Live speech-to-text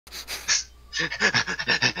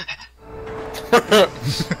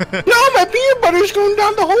No, my peanut butter's going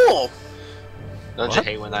down the hole. Don't you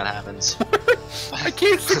hate when that happens? I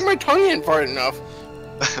can't stick my tongue in far enough.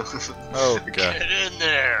 Oh god. Get in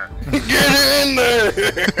there! Get in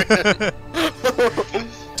there!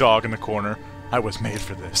 Dog in the corner. I was made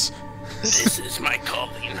for this. This is my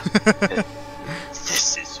calling.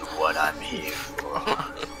 This is what I'm here for.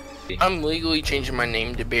 I'm legally changing my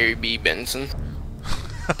name to Barry B. Benson.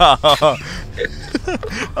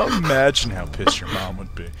 Imagine how pissed your mom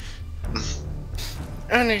would be.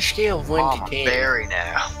 On a scale of 1 to 10. Barry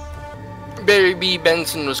now. Barry B.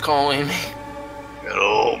 Benson was calling me. Good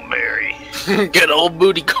old Barry. Good old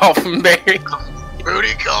booty call from Barry.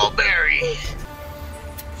 Booty call Barry.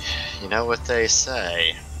 You know what they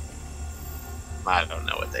say? I don't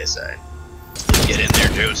know what they say. You get in there,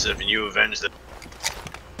 Joseph, and you avenge the.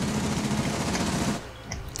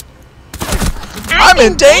 I'm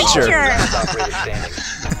in danger!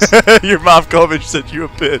 Your mom called me and said you a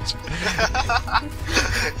bitch.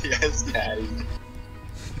 Yes, Daddy.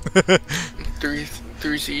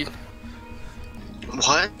 Three seed.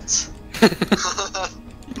 What?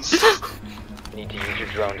 Need to use your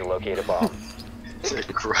drone to locate a bomb.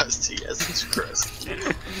 Crusty, yes, it's crusty.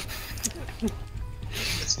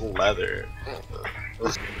 It's leather.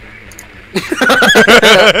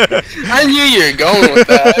 I knew you were going with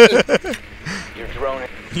that. Your drone.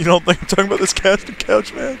 You don't think I'm talking about this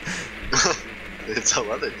couch, man? It's a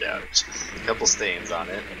leather couch. A couple stains on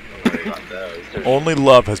it. Don't worry about those. Only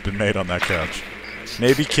love has been made on that couch.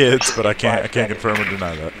 Maybe kids, but I can't confirm or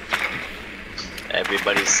deny that.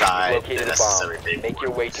 Everybody's side. Located a bomb. Make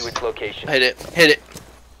your way to its location. Hit it. Hit it.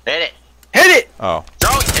 Hit it. Hit it! Oh.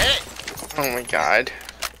 Don't hit it! Oh my god.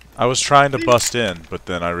 I was trying to bust in, but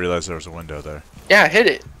then I realized there was a window there. Yeah, hit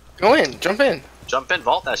it. Go in. Jump in. Jump in,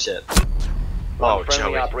 vault that shit. One Oh,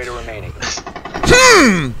 friendly Joey. operator remaining.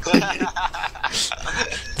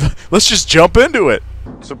 Let's just jump into it.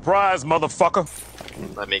 Surprise, motherfucker.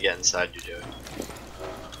 Let me get inside you, Joey.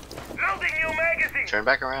 Turn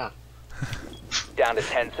back around. Down to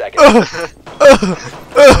 10 seconds.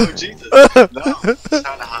 Oh, Jesus. No. I'm trying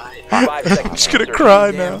to hide. 5 seconds. I'm just gonna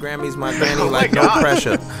cry now. Grammys, my granny, my like no God.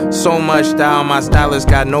 pressure. So much style, my stylist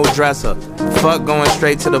got no dresser. Fuck going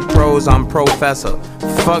straight to the pros, I'm professor.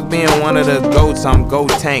 Fuck being one of the goats, I'm Go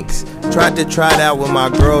Tanks. Tried to try that with my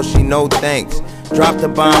girl, she no thanks. Dropped a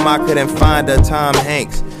bomb, I couldn't find a Tom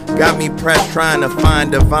Hanks. Got me pressed trying to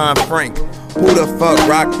find Devon Frank. Who the fuck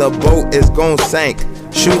rocked the boat is gon' sink.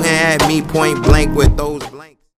 Shooting at me point blank with those